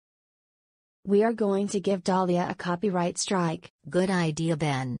We are going to give Dahlia a copyright strike. Good idea,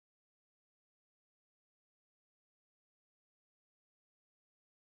 Ben.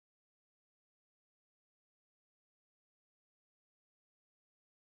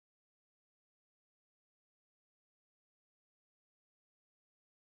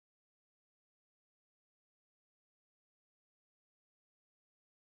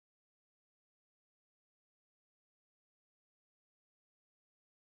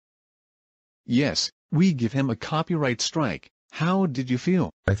 Yes, we give him a copyright strike. How did you feel?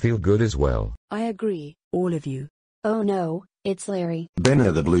 I feel good as well. I agree, all of you. Oh no, it's Larry.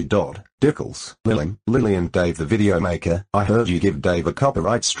 Beniah the Blue Dot, Dickless, Lilim, Lily and Dave the Video Maker. I heard you give Dave a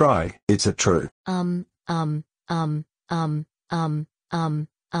copyright strike. It's a true.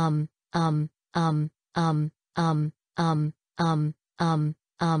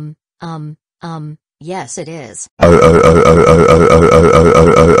 Yes, it is.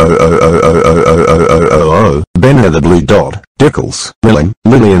 Beniah the Blue Dot, Dickless, Lilim,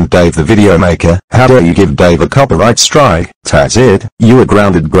 Lily and Dave the Video Maker. How dare you give Dave a copyright strike? That's it. You are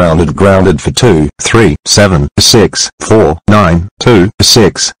grounded for 2, 3, 7, 6, 4, 9, 2,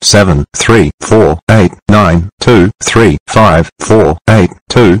 6, 7, 3, 4, 8, 9, 2, 3, 5, 4, 8,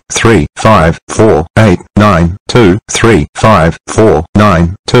 2, 3, 5, 4, 8, 9, 2, 3, 5, 4,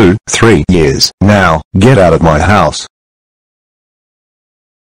 9, 2, 3 years. Now, get out of my house.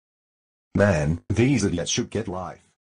 Man, these idiots should get life.